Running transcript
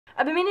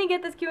I've been meaning to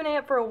get this Q&A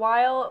up for a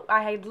while.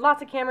 I had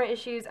lots of camera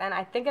issues, and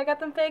I think I got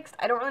them fixed.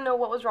 I don't really know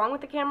what was wrong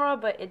with the camera,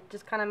 but it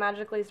just kind of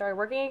magically started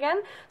working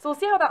again. So we'll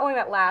see how long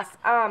that lasts.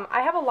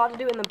 I have a lot to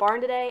do in the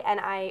barn today,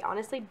 and I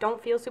honestly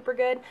don't feel super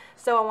good.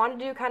 So I wanted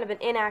to do kind of an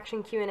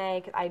in-action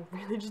Q&A, because I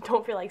really just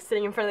don't feel like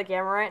sitting in front of the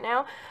camera right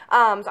now. So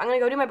I'm going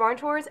to go do my barn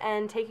chores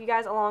and take you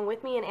guys along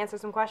with me and answer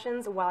some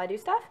questions while I do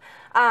stuff.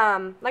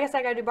 Like I said,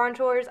 I got to do barn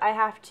chores. I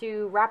have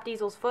to wrap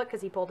Diesel's foot because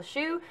he pulled a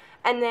shoe,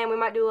 and then we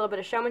might do a little bit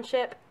of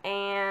showmanship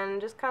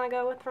and just kind of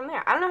go with from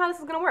there. I don't know how this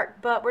is going to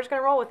work, but we're just going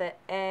to roll with it,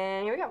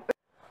 and here we go.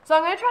 So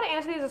I'm going to try to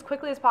answer these as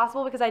quickly as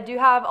possible because I do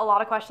have a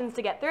lot of questions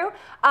to get through,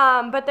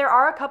 but there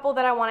are a couple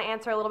that I want to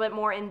answer a little bit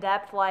more in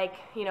depth, like,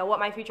 you know, what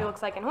my future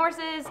looks like in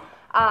horses,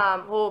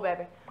 oh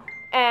baby,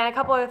 and a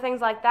couple other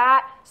things like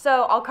that.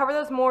 So I'll cover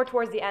those more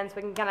towards the end so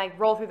we can kind of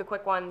roll through the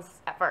quick ones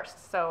at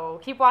first. So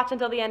keep watching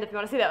until the end if you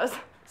want to see those.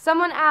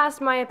 Someone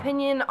asked my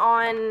opinion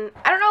on,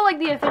 I don't know like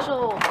the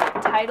official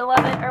title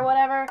of it or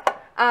whatever,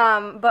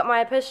 but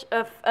my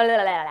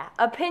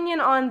opinion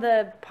on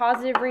the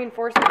positive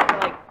reinforcement for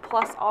like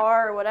plus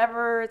R or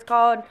whatever it's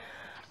called.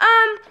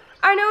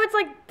 I know it's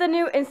like the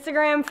new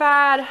Instagram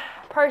fad.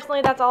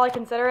 Personally, that's all I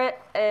consider it,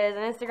 is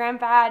an Instagram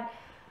fad.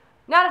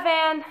 Not a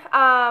fan.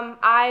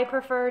 I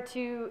prefer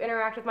to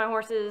interact with my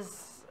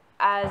horses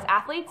as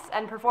athletes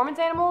and performance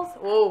animals.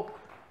 Whoa.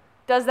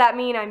 Does that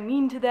mean I'm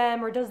mean to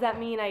them, or does that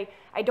mean I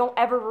don't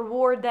ever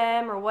reward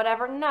them or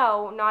whatever?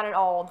 No, not at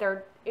all.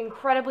 They're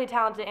incredibly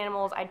talented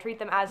animals. I treat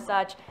them as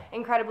such.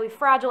 Incredibly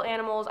fragile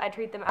animals. I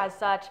treat them as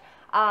such.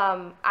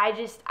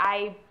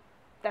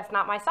 That's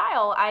not my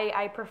style.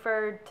 I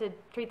prefer to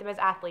treat them as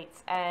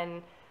athletes.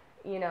 And,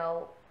 you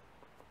know,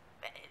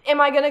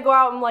 am I going to go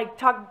out and like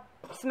talk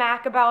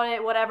smack about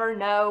it, whatever?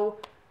 No.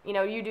 You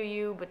know, you do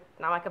you, but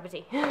not my cup of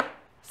tea.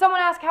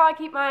 Someone asked how I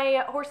keep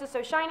my horses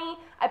so shiny.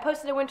 I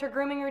posted a winter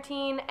grooming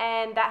routine,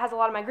 and that has a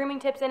lot of my grooming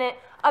tips in it.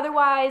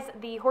 Otherwise,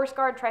 the Horse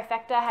Guard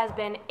trifecta has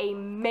been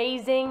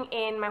amazing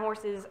in my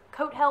horse's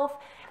coat health,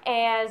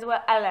 as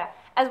well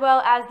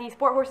as the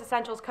Sport Horse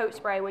Essentials coat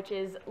spray, which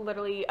is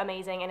literally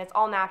amazing, and it's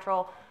all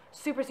natural.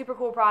 Super, super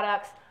cool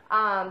products.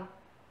 I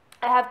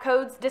have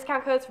codes,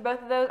 discount codes for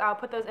both of those. I'll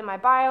put those in my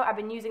bio. I've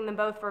been using them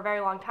both for a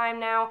very long time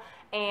now,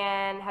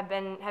 and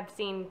have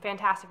seen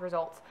fantastic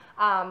results.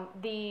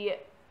 The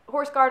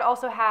Horse Guard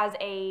also has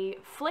a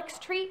Flicks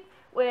treat,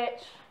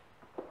 which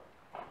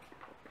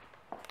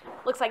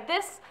looks like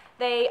this.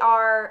 They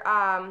are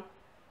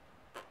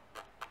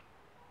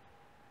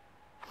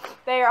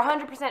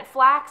 100%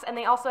 flax, and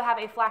they also have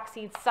a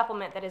flaxseed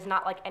supplement that is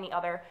not like any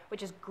other,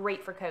 which is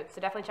great for coats,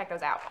 so definitely check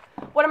those out.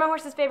 What are my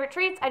horse's favorite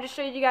treats? I just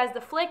showed you guys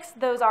the Flicks.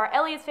 Those are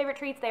Elliot's favorite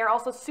treats. They are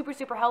also super,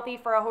 super healthy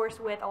for a horse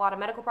with a lot of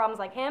medical problems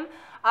like him.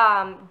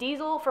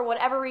 Diesel, for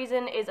whatever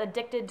reason, is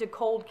addicted to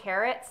cold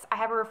carrots. I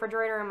have a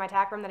refrigerator in my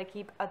tack room that I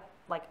keep a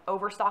like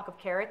overstock of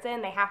carrots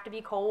in. They have to be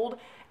cold,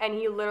 and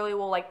he literally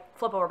will like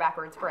flip over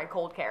backwards for a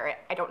cold carrot.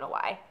 I don't know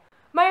why.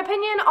 My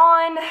opinion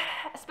on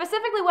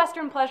specifically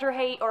Western pleasure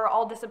hate or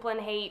all discipline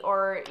hate,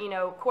 or, you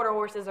know, quarter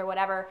horses or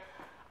whatever.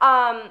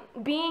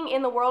 Being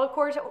in the world of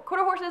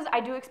quarter horses,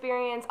 I do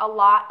experience a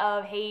lot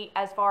of hate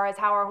as far as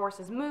how our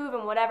horses move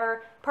and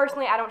whatever.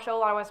 Personally, I don't show a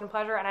lot of Western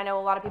pleasure, and I know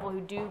a lot of people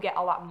who do get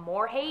a lot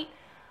more hate.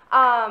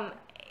 And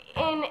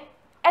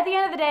at the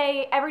end of the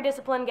day, every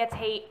discipline gets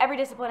hate. Every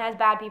discipline has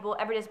bad people.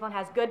 Every discipline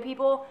has good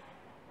people.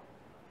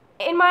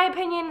 In my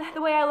opinion,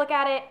 the way I look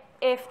at it,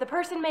 if the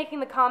person making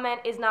the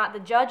comment is not the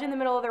judge in the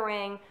middle of the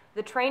ring,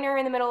 the trainer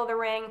in the middle of the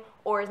ring,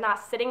 or is not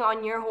sitting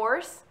on your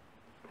horse,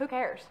 who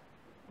cares?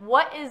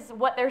 What is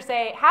what they're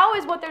saying? How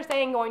is what they're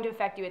saying going to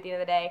affect you at the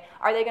end of the day?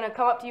 Are they going to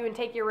come up to you and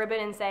take your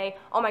ribbon and say,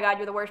 oh my God,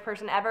 you're the worst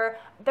person ever?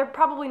 They're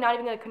probably not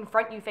even going to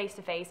confront you face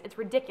to face. It's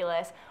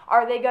ridiculous.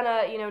 Are they going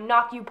to, you know,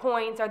 knock you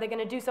points? Are they going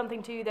to do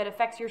something to you that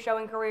affects your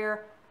showing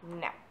career?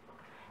 No.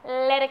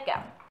 Let it go.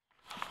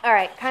 All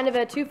right, kind of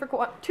a two for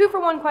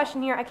one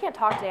question here. I can't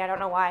talk today. I don't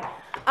know why.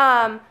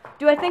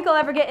 Do I think I'll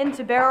ever get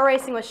into barrel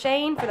racing with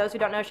Shane? For those who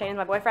don't know, Shane is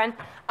my boyfriend.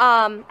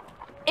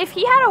 If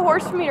he had a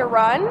horse for me to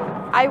run,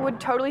 I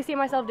would totally see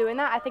myself doing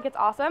that. I think it's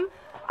awesome.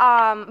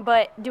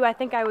 But do I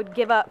think I would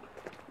give up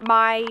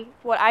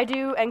what I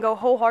do and go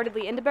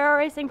wholeheartedly into barrel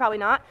racing? Probably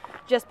not,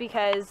 just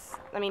because,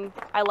 I mean,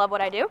 I love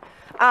what I do.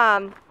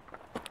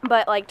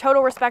 But like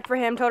total respect for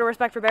him, total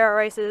respect for barrel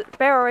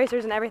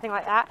racers and everything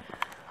like that.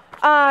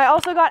 I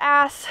also got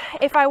asked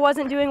if I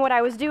wasn't doing what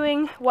I was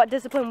doing, what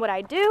discipline would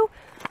I do?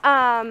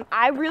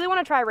 I really want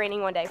to try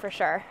reining one day for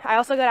sure. I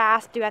also got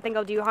asked, do I think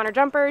I'll do hunter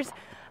jumpers?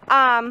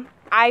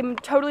 I'm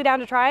totally down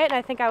to try it, and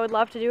I think I would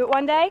love to do it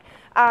one day.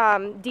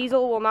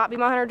 Diesel will not be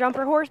my hunter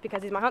jumper horse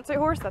because he's my hunt suit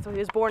horse. That's what he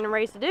was born and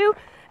raised to do,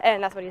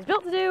 and that's what he's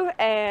built to do,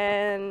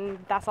 and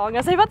that's all I'm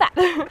going to say about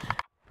that.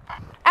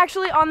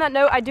 Actually, on that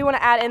note, I do want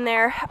to add in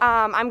there,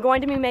 I'm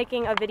going to be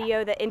making a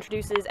video that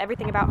introduces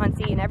everything about hunt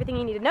seat and everything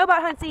you need to know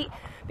about hunt seat,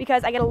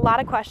 because I get a lot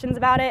of questions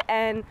about it,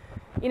 and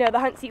you know, the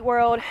hunt seat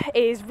world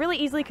is really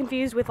easily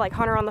confused with like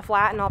hunter on the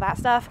flat and all that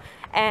stuff,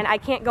 and I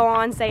can't go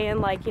on saying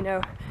like, you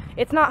know,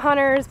 it's not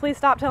hunters, please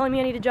stop telling me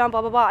I need to jump,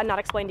 blah, blah, blah, and not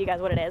explain to you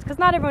guys what it is, because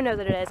not everyone knows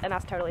what it is, and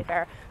that's totally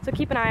fair. So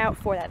keep an eye out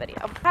for that video.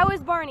 How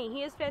is Barney?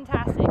 He is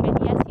fantastic, and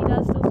yes, he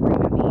does still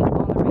scream at me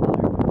on the regular.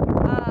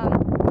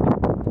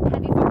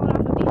 Have you fallen off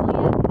of Diesel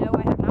yet? No,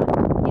 I have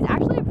not. He's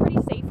actually a pretty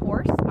safe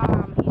horse.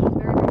 He's just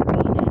very, very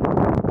green,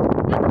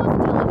 and not the most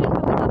intelligent,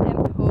 but we love him.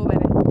 Oh,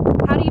 baby.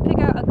 How do you pick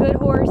out a good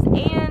horse,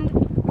 and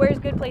where's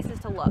good places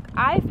to look?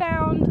 I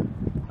found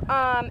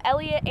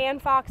Elliot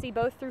and Foxy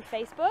both through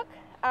Facebook,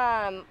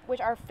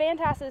 which are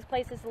fantastic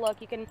places to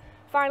look. You can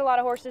find a lot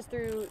of horses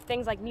through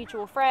things like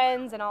mutual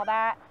friends and all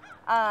that.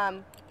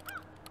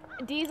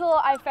 Diesel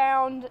I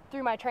found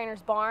through my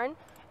trainer's barn,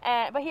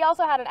 but he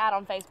also had an ad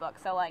on Facebook,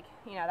 so like,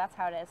 you know, that's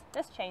how it is.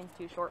 This chain's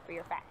too short for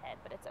your fat head,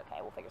 but it's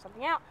okay, we'll figure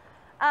something out.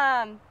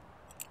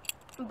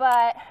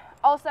 But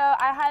also,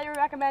 I highly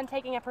recommend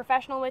taking a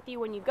professional with you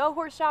when you go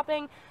horse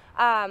shopping.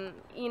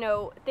 You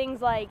know,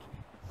 things like,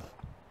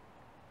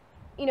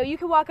 you know, you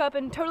can walk up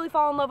and totally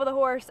fall in love with a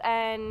horse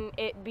and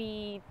it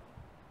be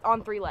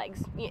on 3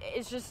 legs.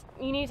 It's just,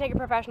 you need to take a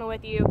professional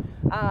with you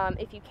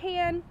if you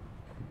can.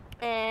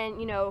 And,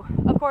 you know,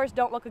 of course,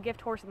 don't look a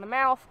gift horse in the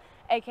mouth,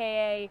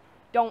 aka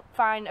don't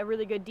find a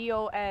really good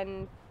deal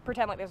and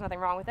pretend like there's nothing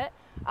wrong with it.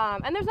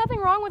 And there's nothing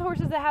wrong with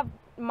horses that have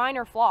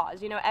minor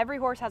flaws. You know, every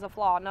horse has a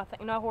flaw.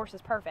 No horse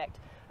is perfect.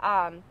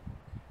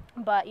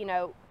 But, you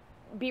know,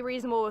 be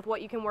reasonable with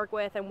what you can work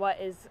with and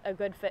what is a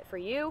good fit for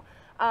you.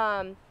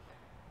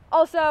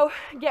 Also,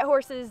 get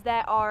horses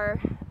that are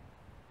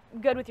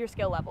good with your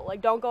skill level.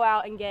 Like, don't go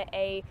out and get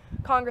a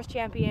Congress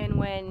champion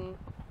when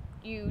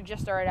you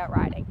just started out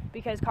riding,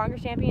 because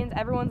Congress champions,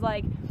 everyone's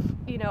like,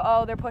 you know,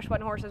 oh, they're push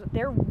button horses.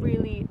 They're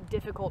really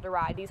difficult to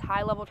ride. These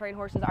high level trained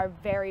horses are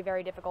very,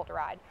 very difficult to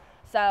ride.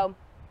 So,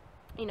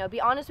 you know, be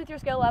honest with your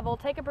skill level,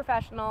 take a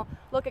professional,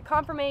 look at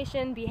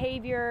conformation,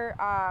 behavior,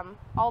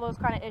 all those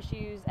kind of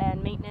issues,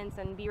 and maintenance,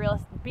 and be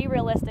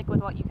realistic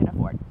with what you can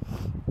afford.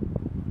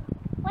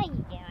 What are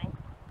you doing?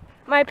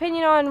 My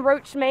opinion on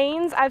roach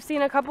manes, I've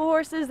seen a couple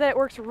horses that it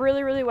works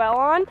really, really well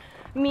on.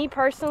 Me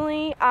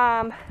personally,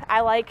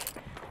 I like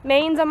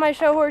manes on my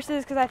show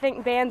horses because I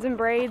think bands and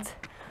braids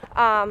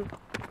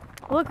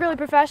look really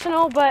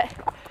professional, but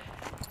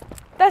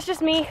that's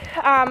just me.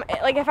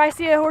 Like, if I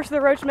see a horse with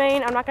a roach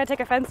mane, I'm not going to take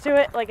offense to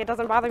it. Like, it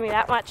doesn't bother me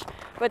that much,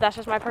 but that's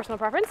just my personal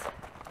preference.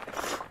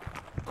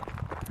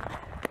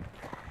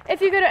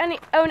 If you could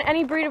own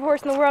any breed of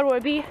horse in the world, what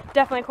would it be?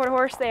 Definitely a quarter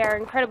horse. They are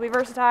incredibly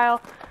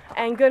versatile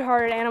and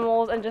good-hearted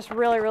animals and just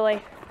really,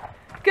 really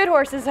good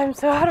horses. I'm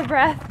so out of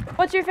breath.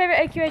 What's your favorite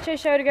AQHA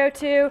show to go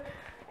to?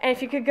 And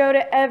if you could go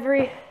to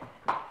any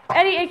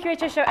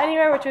AQHA show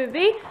anywhere, which would it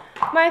be?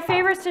 My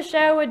favorites to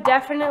show would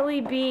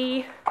definitely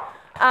be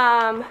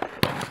Martin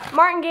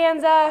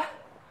Ganza.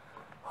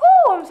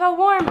 Whoo, I'm so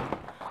warm.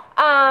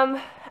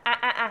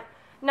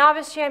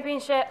 Novice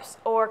Championships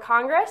or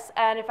Congress.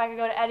 And if I could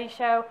go to any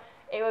show,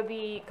 it would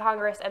be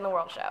Congress and the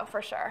World Show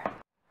for sure.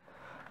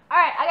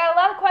 Alright, I got a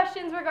lot of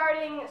questions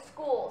regarding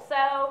school.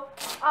 So,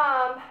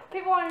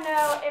 people want to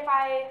know if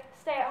I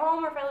stay at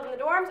home or if I live in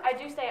the dorms. I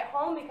do stay at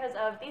home because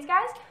of these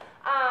guys.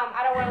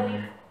 I don't want to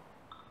leave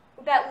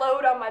that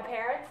load on my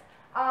parents.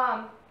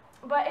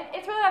 But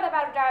it's really not that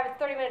bad of a drive. It's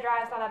a 30-minute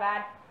drive. It's not that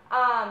bad.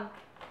 I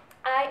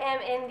am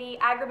in the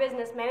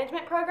agribusiness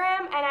management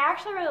program, and I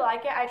actually really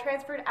like it. I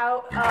transferred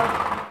out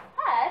of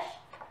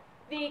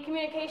the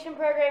communication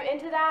program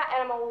into that,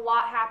 and I'm a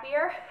lot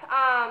happier.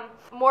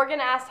 Morgan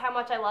asked how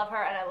much I love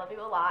her, and I love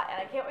you a lot,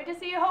 and I can't wait to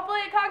see you hopefully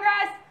at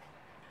Congress.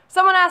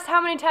 Someone asked how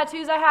many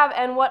tattoos I have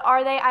and what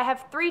are they. I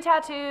have 3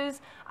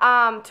 tattoos. 2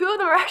 of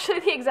them are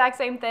actually the exact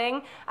same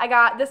thing. I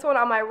got this one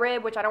on my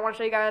rib, which I don't want to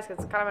show you guys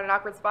because it's kind of in an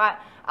awkward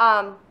spot.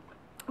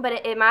 But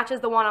it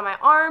matches the one on my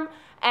arm,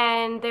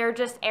 and they're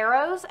just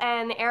arrows,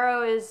 and the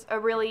arrow is a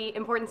really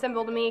important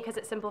symbol to me because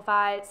it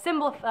simplifies,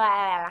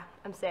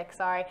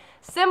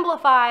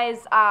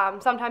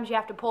 sometimes you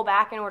have to pull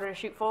back in order to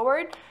shoot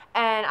forward,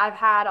 and I've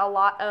had a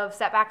lot of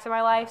setbacks in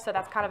my life, so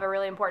that's kind of a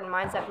really important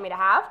mindset for me to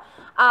have.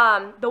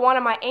 The one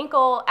on my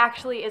ankle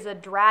actually is a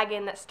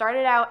dragon that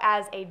started out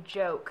as a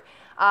joke.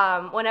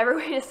 Whenever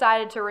we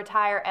decided to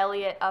retire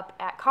Elliot up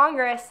at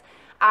Congress,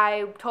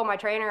 I told my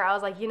trainer, I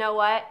was like, you know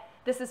what?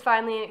 This is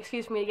finally an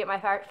excuse for me to get my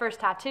first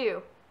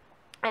tattoo.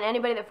 And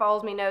anybody that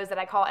follows me knows that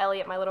I call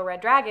Elliot my little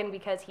red dragon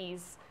because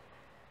he's,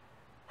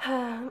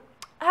 how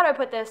do I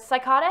put this,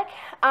 psychotic,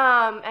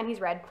 and he's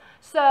red.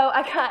 So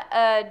I got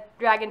a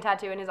dragon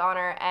tattoo in his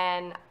honor,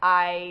 and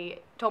I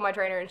told my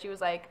trainer, and she was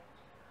like,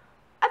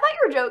 I thought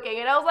you were joking.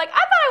 And I was like, I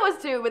thought I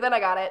was too, but then I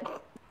got it.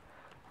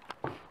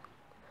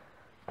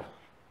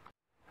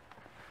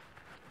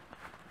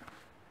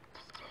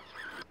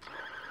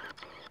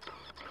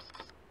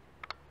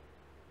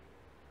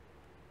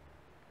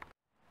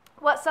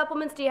 What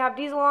supplements do you have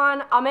Diesel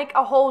on? I'll make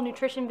a whole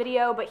nutrition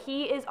video, but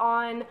he is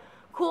on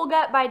Cool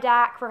Gut by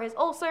DAC for his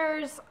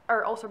ulcers,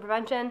 or ulcer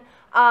prevention.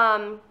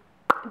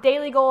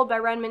 Daily Gold by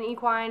Renman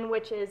Equine,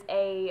 which is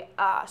a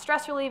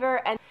stress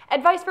reliever. And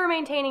advice for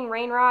maintaining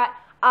rain rot,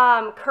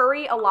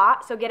 curry a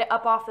lot, so get it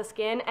up off the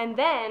skin. And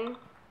then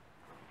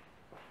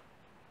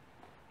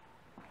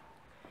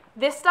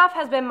This stuff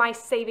has been my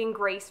saving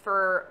grace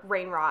for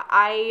rain rot.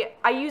 I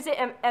use it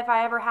if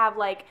I ever have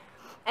like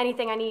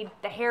anything I need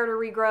the hair to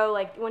regrow,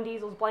 like when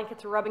Diesel's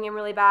blankets are rubbing in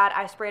really bad,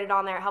 I sprayed it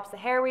on there. It helps the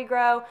hair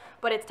regrow,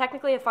 but it's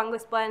technically a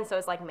fungus blend, so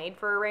it's like made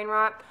for rain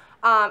rot.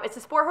 It's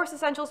a Sport Horse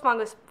Essentials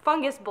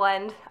fungus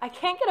blend. I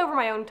can't get over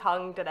my own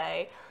tongue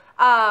today.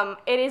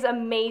 It is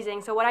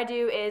amazing. So what I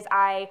do is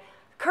I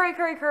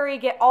curry,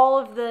 get all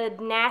of the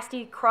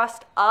nasty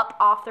crust up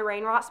off the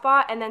rain rot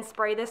spot, and then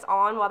spray this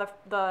on while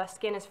the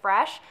skin is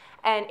fresh,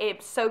 and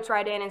it soaks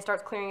right in and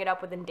starts clearing it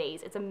up within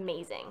days. It's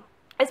amazing.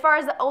 As far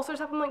as the ulcer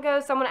supplement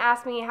goes, someone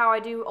asked me how I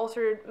do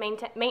ulcer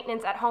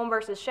maintenance at home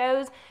versus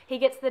shows. He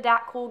gets the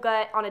DAC Cool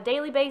Gut on a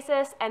daily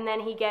basis, and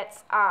then he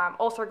gets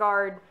Ulcer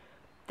Guard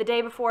the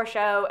day before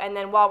show, and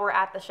then while we're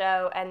at the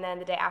show, and then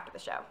the day after the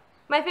show.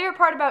 My favorite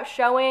part about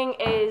showing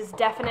is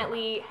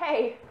definitely,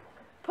 hey,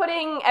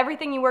 putting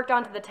everything you worked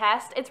on to the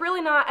test. It's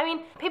really not, I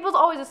mean, people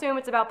always assume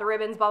it's about the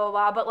ribbons, blah, blah,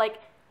 blah, but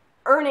like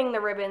earning the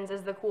ribbons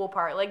is the cool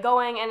part. Like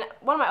going, and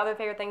one of my other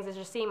favorite things is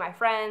just seeing my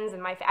friends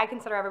and I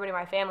consider everybody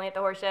my family at the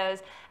horse shows,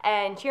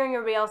 and cheering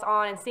everybody else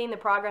on and seeing the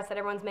progress that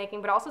everyone's making,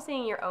 but also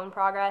seeing your own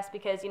progress,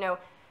 because, you know,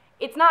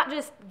 it's not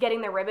just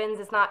getting the ribbons.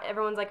 It's not,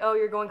 everyone's like, oh,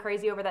 you're going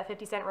crazy over that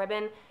 50-cent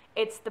ribbon.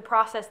 It's the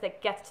process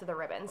that gets to the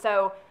ribbon.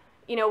 So,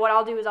 you know, what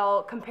I'll do is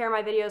I'll compare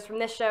my videos from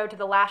this show to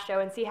the last show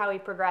and see how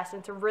we've progressed,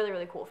 and it's a really,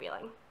 really cool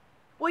feeling.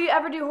 Will you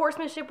ever do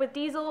horsemanship with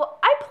Diesel?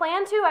 I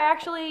plan to. I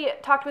actually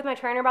talked with my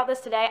trainer about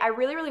this today. I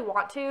really, really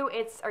want to.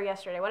 Or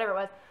yesterday, whatever it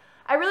was.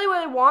 I really,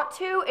 really want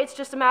to. It's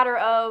just a matter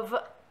of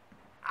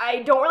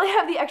I don't really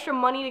have the extra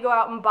money to go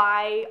out and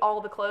buy all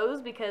the clothes,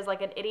 because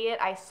like an idiot,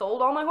 I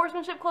sold all my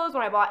horsemanship clothes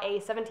when I bought a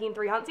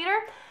 17.3 hunt seater.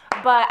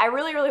 But I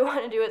really, really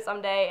want to do it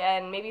someday,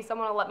 and maybe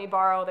someone will let me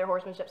borrow their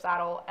horsemanship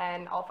saddle,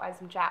 and I'll find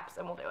some chaps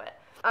and we'll do it.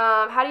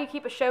 How do you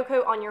keep a show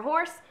coat on your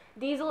horse?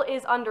 Diesel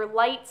is under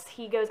lights.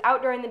 He goes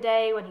out during the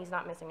day when he's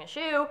not missing a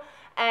shoe,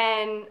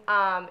 and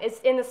is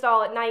in the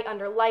stall at night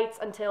under lights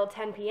until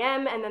 10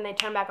 p.m. and then they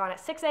turn back on at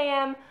 6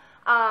 a.m.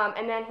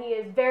 And then he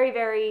is very,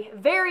 very,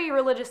 very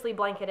religiously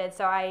blanketed,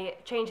 so I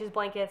change his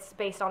blankets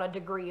based on a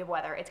degree of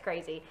weather. It's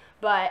crazy.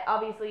 But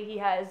obviously he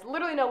has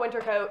literally no winter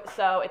coat,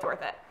 so it's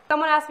worth it.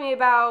 Someone asked me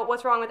about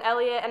what's wrong with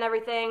Elliot and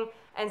everything,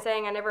 and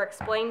saying I never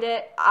explained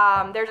it.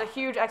 There's a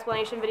huge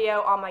explanation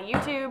video on my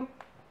YouTube.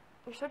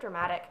 You're so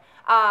dramatic.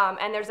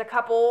 And there's a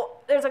couple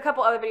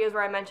other videos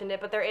where I mentioned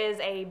it, but there is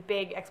a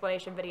big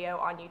explanation video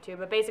on YouTube.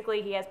 But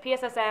basically he has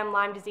PSSM,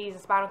 Lyme disease, a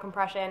spinal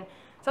compression,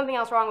 something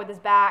else wrong with his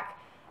back,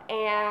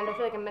 and I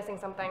feel like I'm missing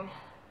something.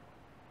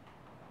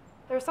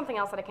 There was something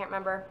else that I can't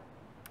remember.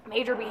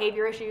 Major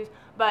behavior issues,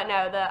 but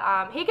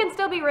no, he can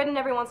still be ridden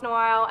every once in a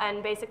while,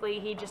 and basically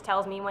he just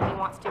tells me when he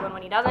wants to and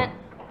when he doesn't,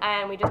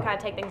 and we just kind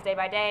of take things day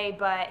by day.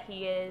 But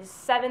he is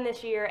 7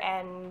 this year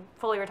and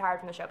fully retired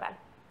from the show pen.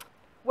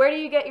 Where do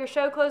you get your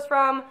show clothes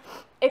from?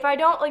 If I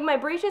don't, like my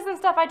breeches and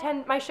stuff,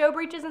 my show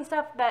breeches and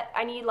stuff that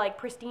I need like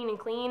pristine and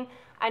clean,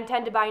 I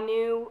tend to buy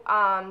new,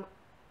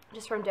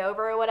 just from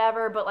Dover or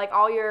whatever. But like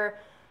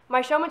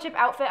my showmanship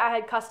outfit I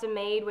had custom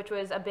made, which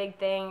was a big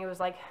thing. It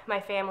was like my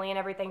family and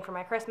everything for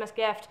my Christmas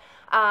gift.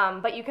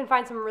 But you can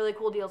find some really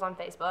cool deals on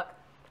Facebook.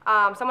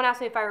 Someone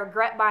asked me if I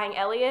regret buying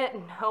Elliot.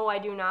 No, I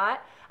do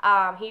not.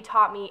 He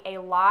taught me a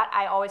lot.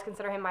 I always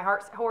consider him my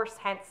horse,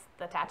 hence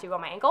the tattoo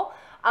on my ankle.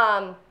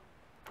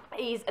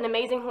 He's an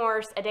amazing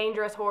horse, a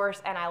dangerous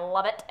horse, and I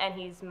love it, and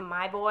he's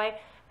my boy,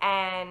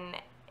 and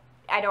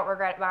I don't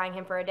regret buying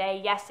him for a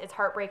day. Yes, it's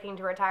heartbreaking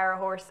to retire a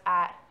horse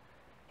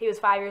he was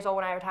 5 years old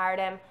when I retired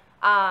him,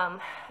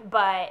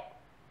 but,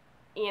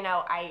 you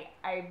know,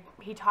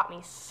 he taught me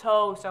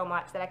so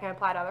much that I can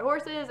apply to other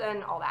horses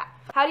and all that.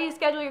 How do you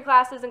schedule your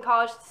classes in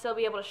college to still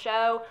be able to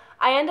show?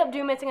 I end up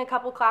missing a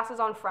couple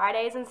classes on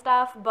Fridays and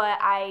stuff, but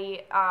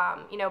I,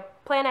 you know,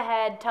 plan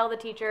ahead, tell the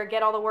teacher,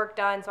 get all the work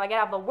done. So I get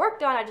all the work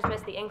done, I just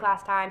miss the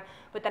in-class time,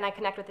 but then I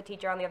connect with the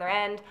teacher on the other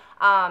end.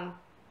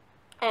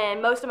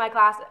 And most of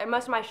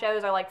my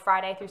shows are like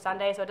Friday through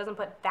Sunday, so it doesn't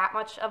put that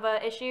much of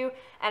a issue.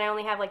 And I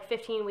only have like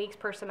 15 weeks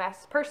per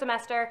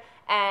semester,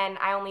 and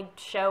I only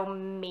show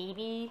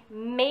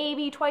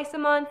maybe twice a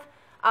month.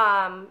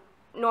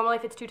 Normally,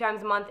 if it's 2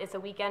 times a month, it's a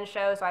weekend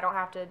show, so I don't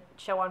have to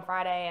show on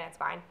Friday, and it's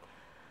fine.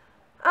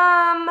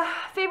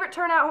 Favorite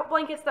turnout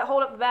blankets that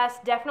hold up the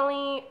best?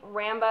 Definitely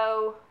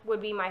Rambo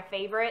would be my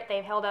favorite.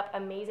 They've held up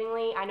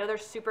amazingly. I know they're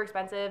super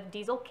expensive.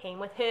 Diesel came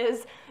with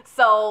his,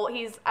 so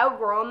he's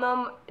outgrown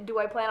them. Do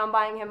I plan on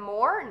buying him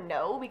more?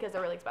 No, because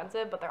they're really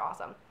expensive, but they're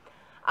awesome.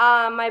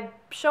 My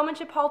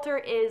showmanship halter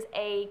is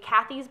a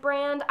Kathy's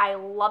brand. I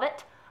love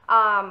it.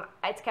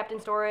 It's kept in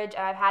storage,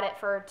 and I've had it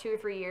for 2 or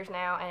 3 years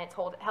now, and it's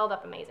held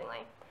up amazingly.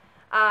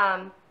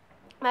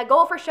 My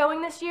goal for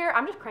showing this year,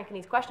 I'm just cranking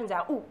these questions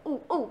out.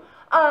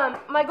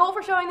 My goal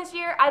for showing this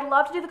year, I'd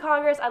love to do the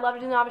Congress. I'd love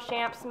to do the Novice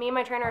Champs. Me and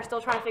my trainer are still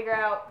trying to figure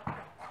out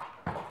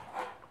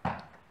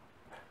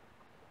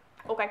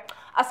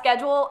a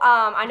schedule.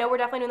 I know we're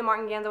definitely doing the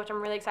Martin Ganza, which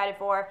I'm really excited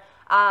for.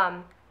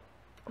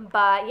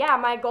 But yeah,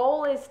 my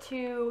goal is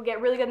to get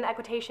really good in the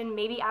equitation,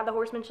 maybe add the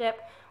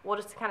horsemanship. We'll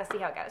just kind of see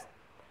how it goes.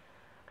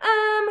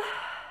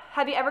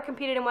 Have you ever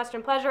competed in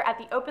Western Pleasure? At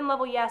the open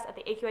level, yes. At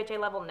the AQHA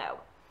level, no.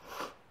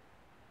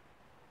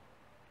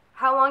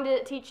 How long did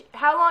it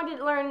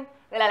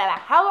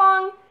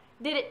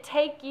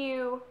take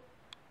you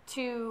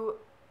to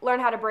learn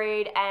how to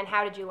braid, and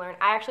how did you learn?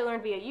 I actually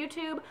learned via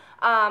YouTube.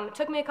 It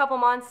took me a couple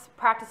months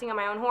practicing on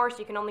my own horse.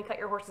 You can only cut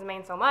your horse's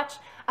mane so much.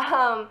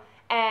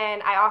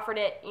 And I offered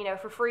it, you know,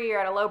 for free or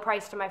at a low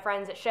price to my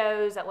friends at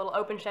shows, at little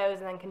open shows,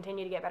 and then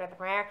continue to get better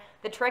from there.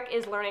 The trick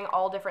is learning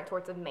all different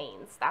sorts of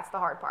manes. That's the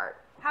hard part.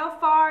 How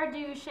far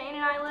do Shane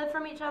and I live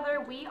from each other?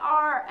 We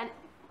are an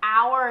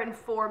hour and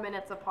 4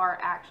 minutes apart,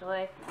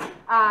 actually.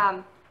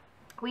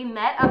 We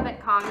met up at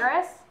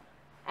Congress,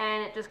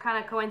 and it just kind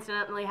of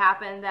coincidentally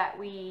happened that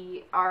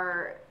we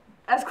are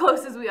as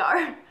close as we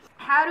are.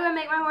 How do I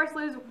make my horse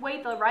lose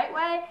weight the right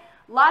way?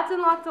 Lots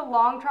and lots of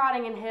long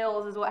trotting and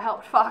hills is what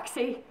helped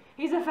Foxy.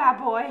 He's a fat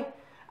boy.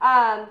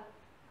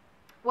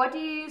 What do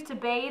you use to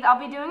bathe? I'll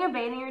be doing a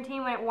bathing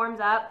routine when it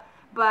warms up,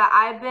 but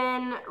I've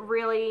been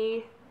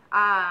really,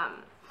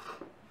 I've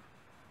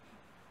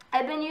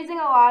been using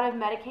a lot of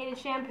medicated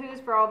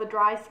shampoos for all the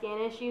dry skin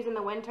issues in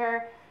the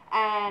winter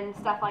and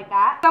stuff like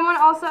that. Someone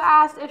also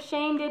asked if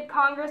Shane did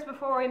Congress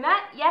before we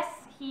met. Yes,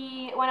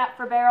 he went up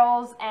for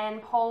barrels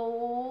and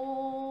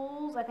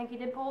poles. I think he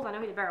did poles. I know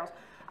he did barrels.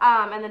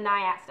 And the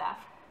NIAT stuff.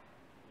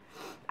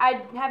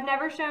 I have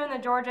never shown the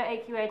Georgia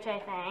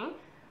AQHA thing.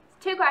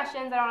 2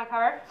 questions I want to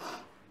cover.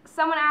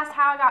 Someone asked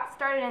how I got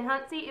started in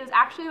hunt seat. It was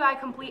actually by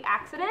complete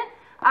accident.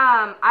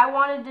 I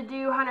wanted to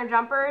do hunter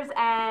jumpers,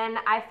 and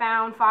I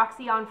found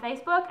Foxy on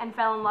Facebook and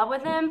fell in love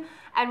with him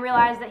and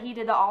realized that he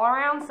did the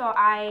all-around, so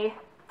I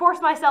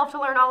forced myself to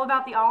learn all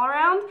about the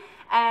all-around,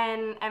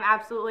 and I'm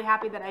absolutely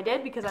happy that I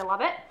did because I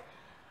love it.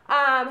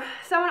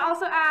 Someone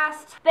also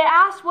asked, they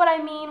asked what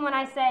I mean when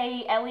I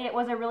say Elliot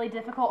was a really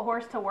difficult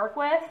horse to work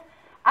with.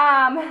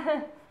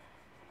 Let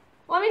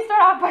me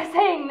start off by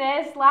saying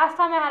this. Last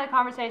time I had a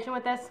conversation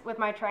with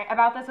my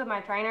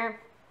trainer,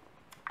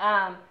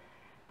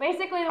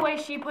 basically the way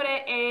she put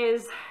it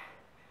is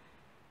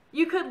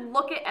you could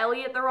look at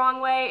Elliot the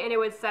wrong way and it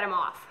would set him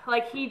off.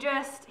 Like he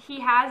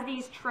has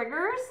these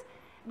triggers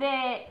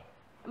that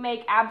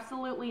make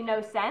absolutely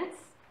no sense,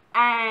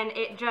 and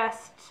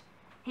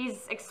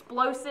he's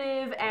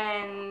explosive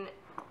and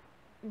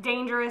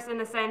dangerous in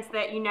the sense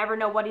that you never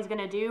know what he's going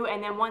to do,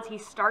 and then once he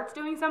starts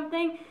doing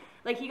something,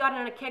 like he got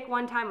on a kick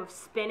one time of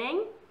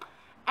spinning,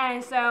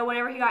 and so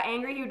whenever he got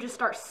angry he would just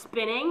start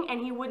spinning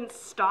and he wouldn't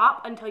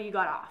stop until you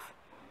got off.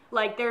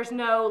 Like there's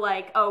no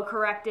like, oh,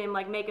 correct him,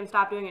 like make him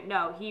stop doing it.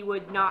 No, he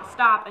would not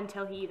stop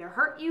until he either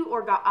hurt you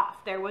or got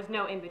off. There was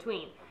no in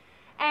between.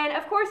 And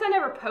of course I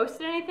never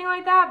posted anything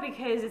like that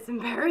because it's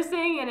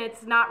embarrassing and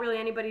it's not really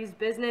anybody's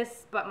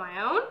business but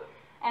my own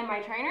and my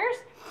trainer's.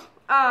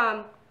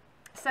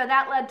 So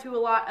that led to a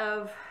lot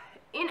of,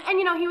 and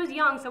you know, he was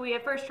young, so we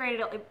at first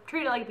treated it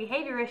like a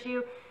behavior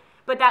issue,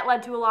 but that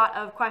led to a lot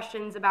of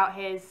questions about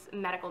his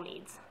medical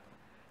needs.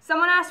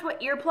 Someone asked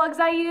what earplugs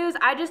I use.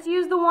 I just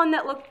use the ones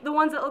that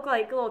look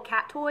like little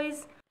cat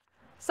toys.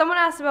 Someone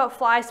asked about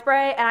fly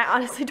spray, and I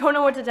honestly don't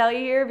know what to tell you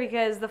here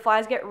because the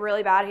flies get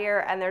really bad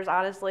here, and there's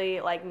honestly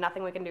like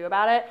nothing we can do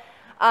about it.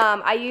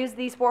 I use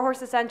the Sport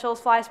Horse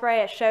Essentials fly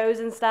spray at shows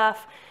and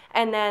stuff,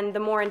 and then the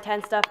more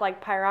intense stuff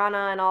like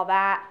Piranha and all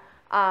that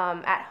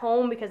at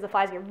home because the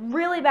flies get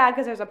really bad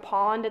because there's a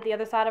pond at the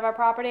other side of our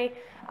property.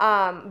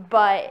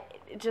 But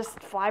just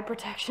fly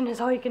protection is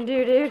all you can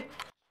do, dude.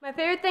 My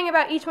favorite thing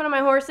about each one of my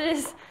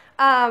horses,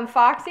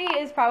 Foxy,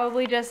 is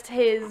probably just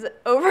his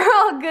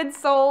overall good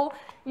soul.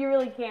 You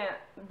really can't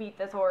beat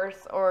this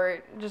horse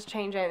or just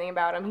change anything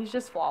about him. He's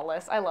just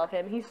flawless. I love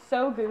him. He's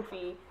so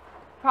goofy.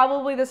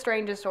 Probably the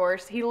strangest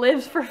horse. He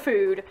lives for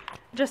food.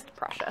 Just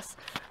precious.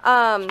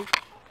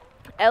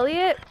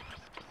 Elliot,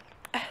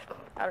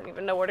 I don't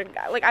even know where to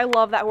go. Like, I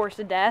love that horse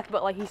to death,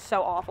 but like he's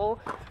so awful.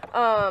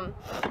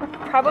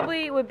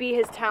 Probably would be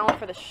his talent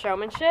for the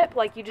showmanship.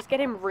 Like, you just get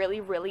him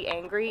really, really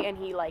angry and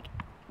he like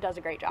does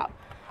a great job.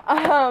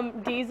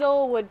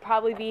 Diesel would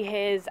probably be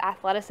his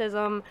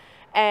athleticism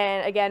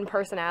and again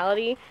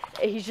personality.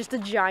 He's just a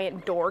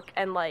giant dork,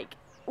 and like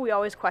we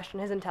always question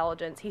his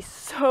intelligence. He's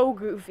so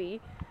goofy.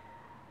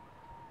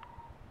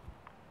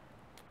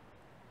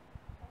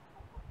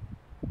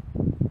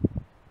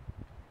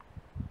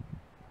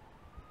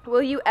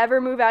 Will you ever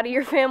move out of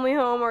your family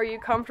home, or are you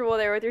comfortable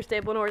there with your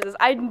stable and horses?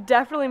 I'm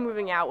definitely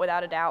moving out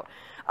without a doubt.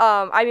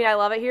 I mean, I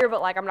love it here,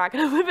 but like I'm not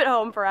going to live at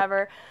home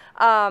forever.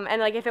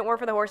 And like if it weren't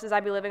for the horses,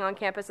 I'd be living on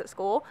campus at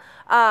school.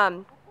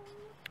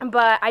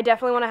 But I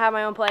definitely want to have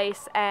my own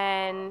place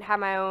and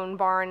have my own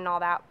barn and all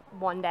that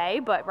one day.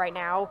 But right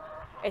now,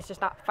 it's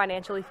just not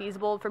financially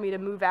feasible for me to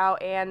move out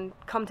and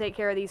come take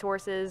care of these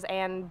horses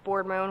and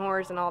board my own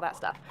horse and all that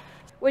stuff.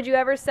 Would you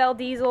ever sell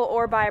Diesel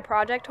or buy a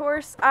project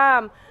horse?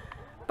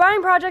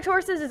 Buying project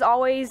horses is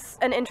always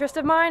an interest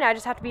of mine. I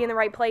just have to be in the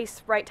right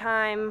place, right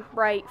time,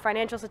 right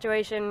financial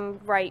situation,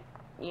 right,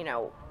 you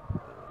know,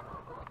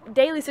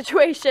 daily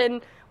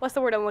situation. What's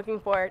the word I'm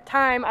looking for?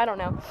 Time, I don't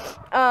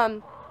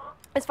know.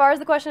 As far as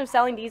the question of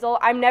selling Diesel,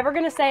 I'm never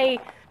going to say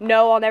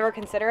no, I'll never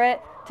consider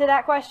it to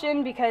that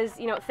question, because,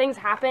 you know, things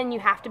happen. You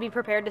have to be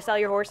prepared to sell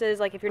your horses.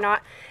 Like, if you're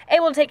not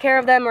able to take care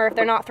of them, or if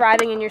they're not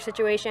thriving in your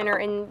situation or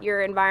in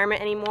your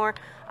environment anymore,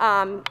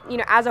 you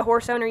know, as a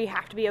horse owner, you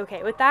have to be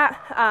okay with that.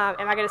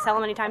 Am I going to sell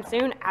him anytime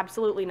soon?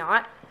 Absolutely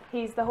not.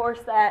 He's the horse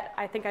that,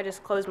 I think I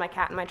just closed my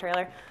cat in my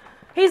trailer.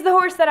 He's the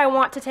horse that I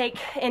want to take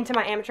into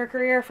my amateur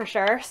career for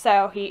sure,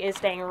 so he is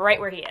staying right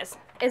where he is.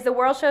 Is the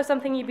World Show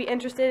something you'd be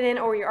interested in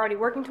or you're already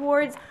working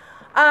towards?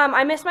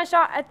 I missed my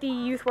shot at the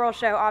Youth World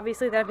Show,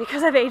 obviously, that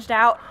because I've aged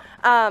out,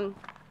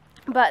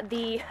 but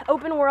the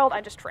Open World, I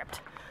just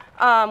tripped,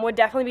 would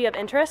definitely be of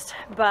interest,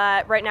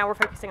 but right now we're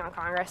focusing on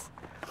Congress.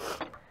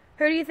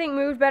 Who do you think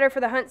moved better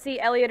for the hunt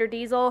seat, Elliott or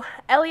Diesel?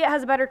 Elliott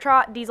has a better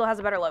trot, Diesel has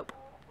a better lope,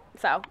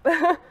 so...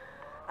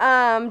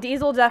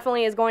 Diesel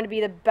definitely is going to be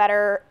the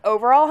better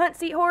overall hunt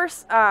seat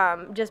horse,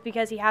 just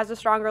because he has a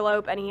stronger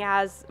lope and he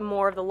has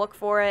more of the look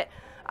for it,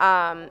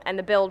 and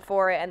the build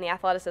for it, and the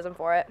athleticism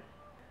for it.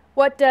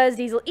 What does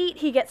Diesel eat?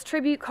 He gets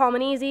Tribute, Calm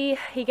and Easy.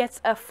 He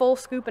gets a full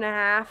scoop and a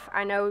half.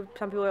 I know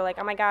some people are like,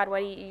 oh my god, why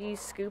do you use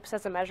scoops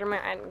as a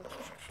measurement?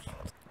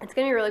 It's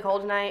going to be really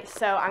cold tonight,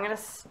 so I'm going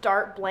to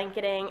start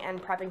blanketing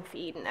and prepping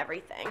feed and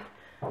everything.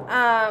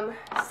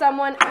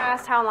 Someone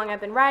asked how long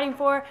I've been riding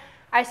for.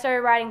 I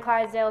started riding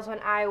Clydesdales when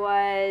I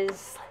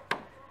was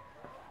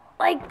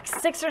like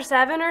 6 or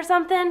 7 or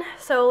something,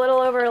 so a little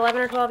over 11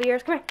 or 12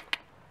 years. Come here.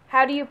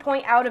 How do you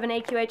point out of an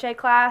AQHA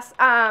class?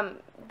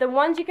 The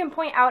ones you can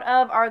point out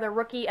of are the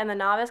rookie and the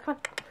novice. Come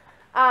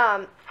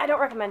on. I don't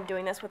recommend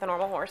doing this with a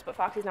normal horse, but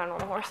Foxy's not a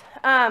normal horse.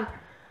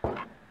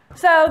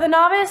 So the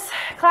novice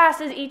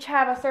classes each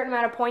have a certain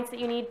amount of points that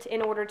you need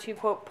in order to,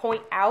 quote,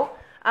 point out.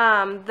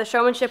 The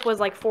showmanship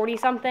was like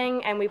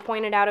 40-something, and we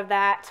pointed out of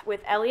that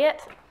with Elliott.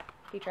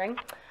 Featuring.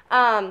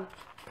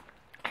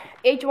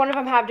 Each one of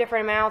them have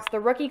different amounts. The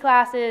rookie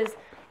classes,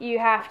 you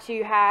have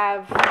to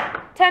have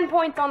 10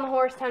 points on the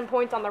horse, 10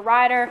 points on the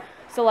rider.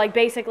 So, like,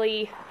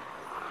 basically,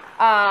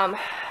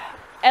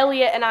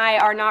 Elliott and I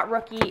are not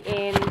rookie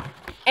in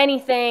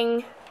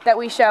anything that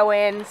we show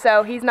in.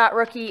 So he's not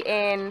rookie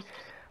in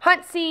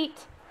hunt seat,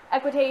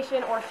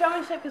 equitation, or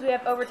showmanship, because we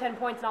have over 10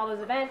 points in all those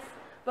events.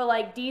 But,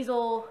 like,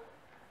 Diesel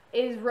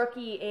is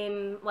rookie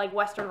in, like,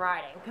 Western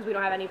riding, because we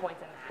don't have any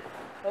points in that.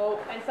 Oh,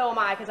 and so am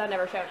I, because I've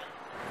never shown it.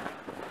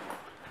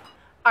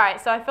 Alright,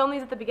 so I filmed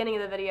these at the beginning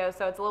of the video,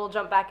 so it's a little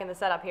jump back in the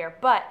setup here.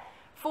 But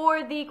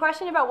for the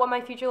question about what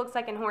my future looks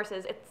like in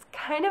horses, it's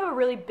kind of a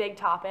really big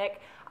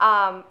topic.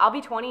 I'll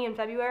be 20 in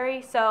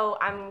February, so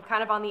I'm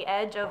kind of on the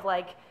edge of,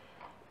 like,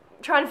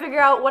 trying to figure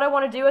out what I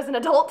want to do as an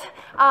adult.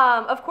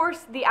 Of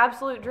course, the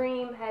absolute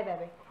dream, hey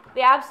baby,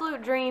 the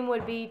absolute dream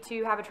would be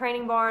to have a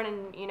training barn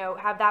and, you know,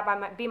 have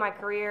that be my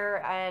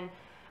career. And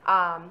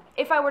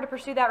if I were to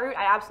pursue that route,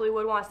 I absolutely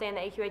would want to stay in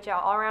the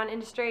AQHL all-around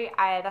industry.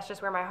 That's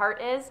just where my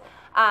heart is.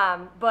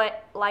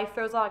 But life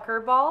throws a lot of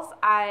curveballs.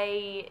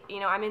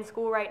 I'm in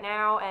school right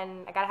now,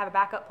 and I gotta have a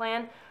backup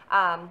plan.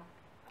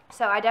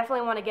 So I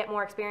definitely want to get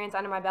more experience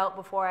under my belt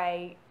before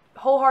I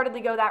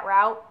wholeheartely go that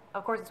route.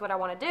 Of course, it's what I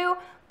want to do,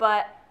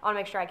 but I want to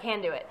make sure I can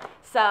do it.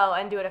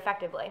 and do it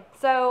effectively.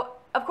 So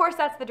of course,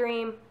 that's the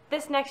dream.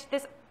 This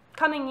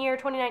coming year,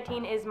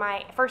 2019, is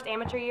my first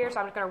amateur year, so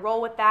I'm just gonna roll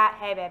with that.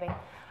 Hey, baby.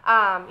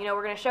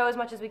 We're going to show as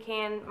much as we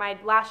can. My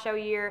last show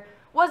year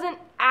wasn't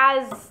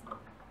as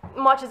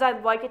much as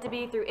I'd like it to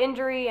be through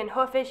injury and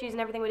hoof issues and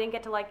everything. We didn't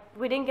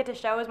get to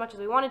show as much as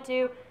we wanted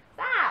to.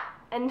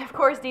 And of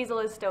course, Diesel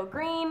is still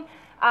green.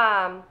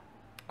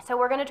 So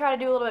we're going to try to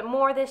do a little bit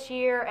more this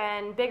year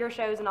and bigger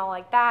shows and all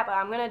like that. But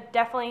I'm going to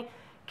definitely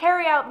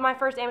carry out my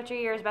first amateur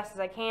year as best as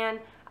I can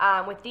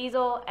with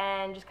Diesel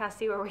and just kind of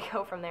see where we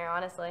go from there,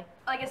 honestly.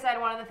 Like I said,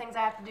 one of the things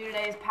I have to do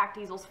today is pack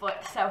Diesel's foot.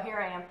 So here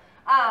I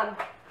am.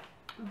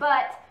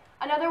 But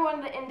another one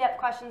of the in-depth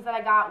questions that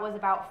I got was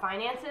about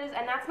finances,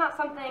 and that's not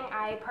something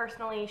I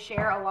personally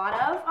share a lot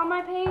of on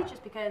my page,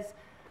 just because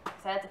I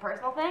said it's a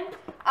personal thing.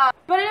 But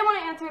I didn't want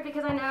to answer it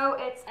because I know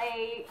it's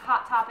a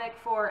hot topic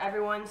for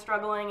everyone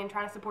struggling and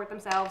trying to support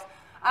themselves.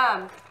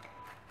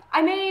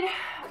 I made,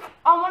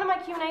 on one of my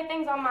Q&A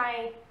things on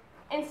my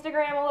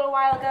Instagram a little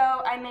while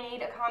ago, I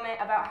made a comment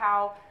about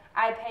how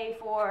I pay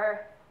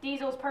for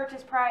Diesel's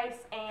purchase price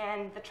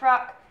and the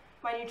truck,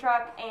 my new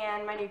truck,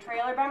 and my new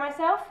trailer by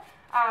myself.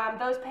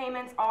 Those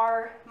payments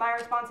are my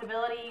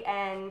responsibility,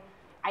 and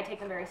I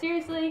take them very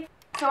seriously.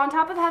 So on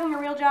top of having a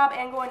real job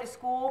and going to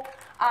school,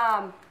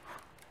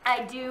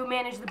 I do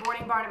manage the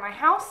boarding barn at my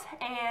house,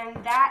 and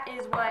that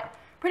is what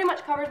pretty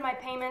much covers my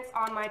payments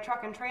on my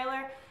truck and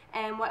trailer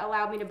and what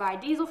allowed me to buy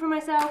Diesel for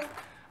myself.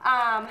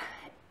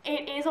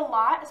 It is a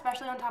lot,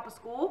 especially on top of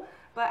school,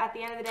 but at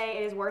the end of the day,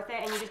 it is worth it,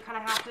 and you just kind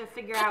of have to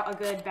figure out a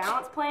good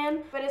balance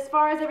plan. But as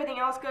far as everything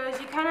else goes,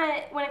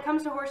 when it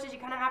comes to horses, you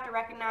kind of have to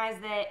recognize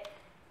that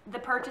the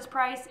purchase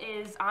price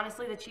is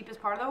honestly the cheapest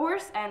part of the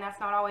horse, and that's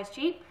not always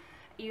cheap.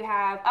 You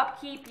have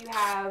upkeep, you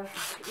have,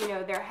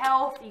 their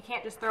health. You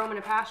can't just throw them in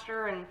a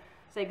pasture and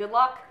say good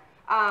luck.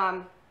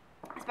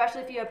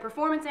 Especially if you have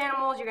performance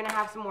animals, you're going to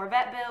have some more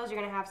vet bills, you're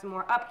going to have some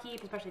more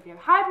upkeep. Especially if you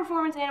have high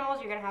performance animals,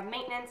 you're going to have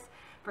maintenance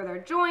for their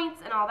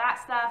joints and all that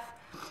stuff.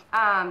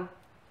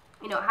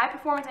 You know, high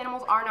performance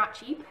animals are not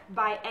cheap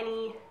by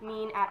any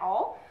mean at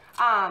all.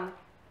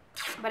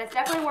 But it's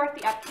definitely worth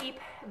the upkeep.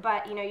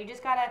 But, you know, you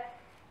just got to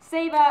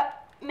save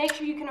up, make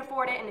sure you can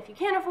afford it. And if you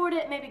can't afford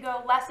it, maybe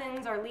go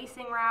lessons or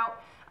leasing route.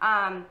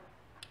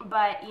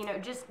 But, you know,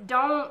 just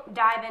don't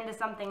dive into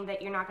something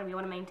that you're not going to be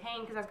able to maintain,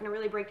 because that's going to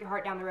really break your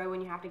heart down the road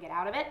when you have to get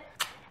out of it.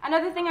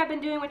 Another thing I've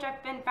been doing, which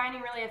I've been finding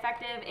really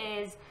effective,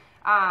 is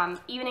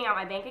evening out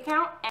my bank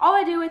account. And all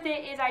I do with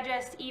it is I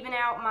just even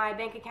out my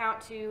bank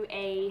account to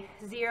a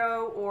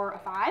 0 or a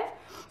 5.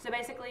 So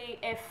basically,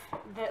 if,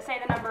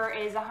 say the number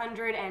is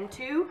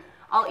 102,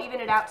 I'll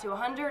even it out to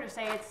 100, or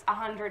say it's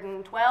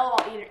 112,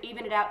 I'll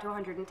even it out to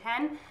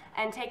 110,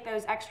 and take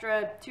those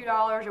extra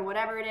 $2 or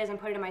whatever it is and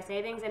put it in my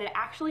savings, and it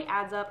actually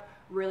adds up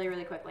really,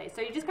 really quickly.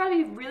 So you just gotta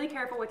be really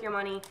careful with your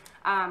money,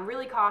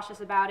 really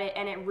cautious about it,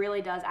 and it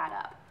really does add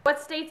up. What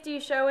states do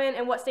you show in,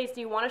 and what states do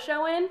you want to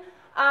show in?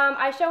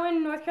 I show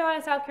in North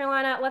Carolina, South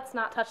Carolina. Let's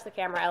not touch the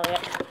camera,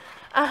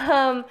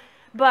 Elliot.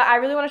 But I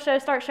really want to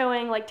start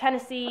showing like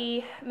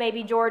Tennessee,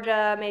 maybe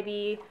Georgia,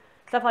 maybe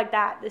stuff like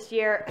that this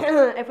year.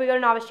 If we go to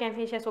Novice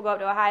Championships, we'll go up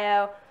to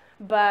Ohio,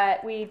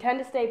 but we tend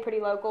to stay pretty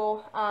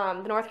local.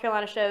 The North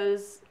Carolina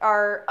shows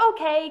are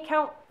okay,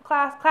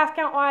 class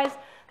count wise.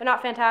 They're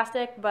not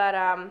fantastic, but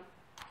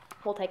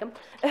we'll take them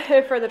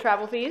for the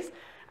travel fees.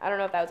 I don't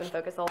know if that was in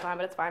focus the whole time,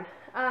 but it's fine.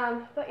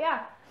 But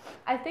yeah,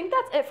 I think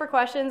that's it for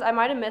questions. I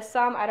might have missed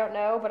some, I don't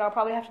know, but I'll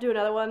probably have to do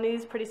another one of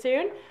these pretty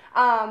soon.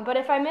 But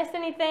if I missed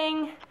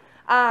anything,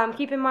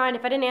 keep in mind,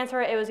 if I didn't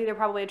answer it, it was either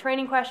probably a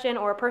training question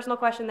or a personal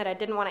question that I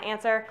didn't want to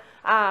answer,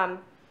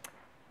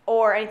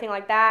 or anything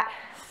like that.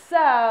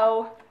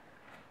 So,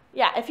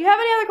 yeah, if you have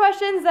any other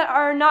questions that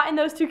are not in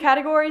those two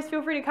categories,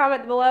 feel free to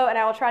comment below, and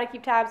I will try to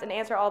keep tabs and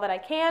answer all that I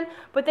can.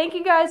 But thank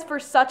you guys for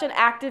such an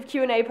active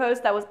Q&A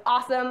post. That was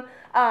awesome.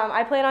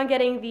 I plan on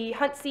getting the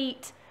hunt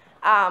seat,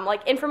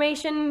 like,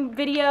 information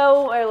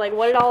video, or like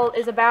what it all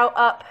is about,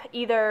 up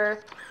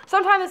either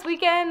sometime this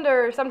weekend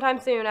or sometime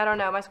soon. I don't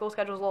know. My school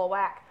schedule's a little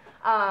whack.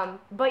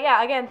 But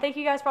yeah, again, thank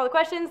you guys for all the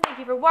questions. Thank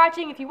you for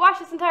watching. If you watched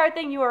this entire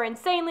thing, you are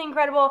insanely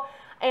incredible,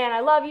 and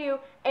I love you,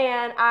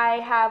 and I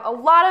have a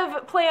lot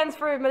of plans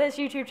for this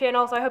YouTube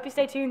channel, so I hope you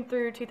stay tuned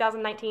through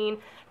 2019.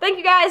 Thank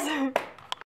you guys.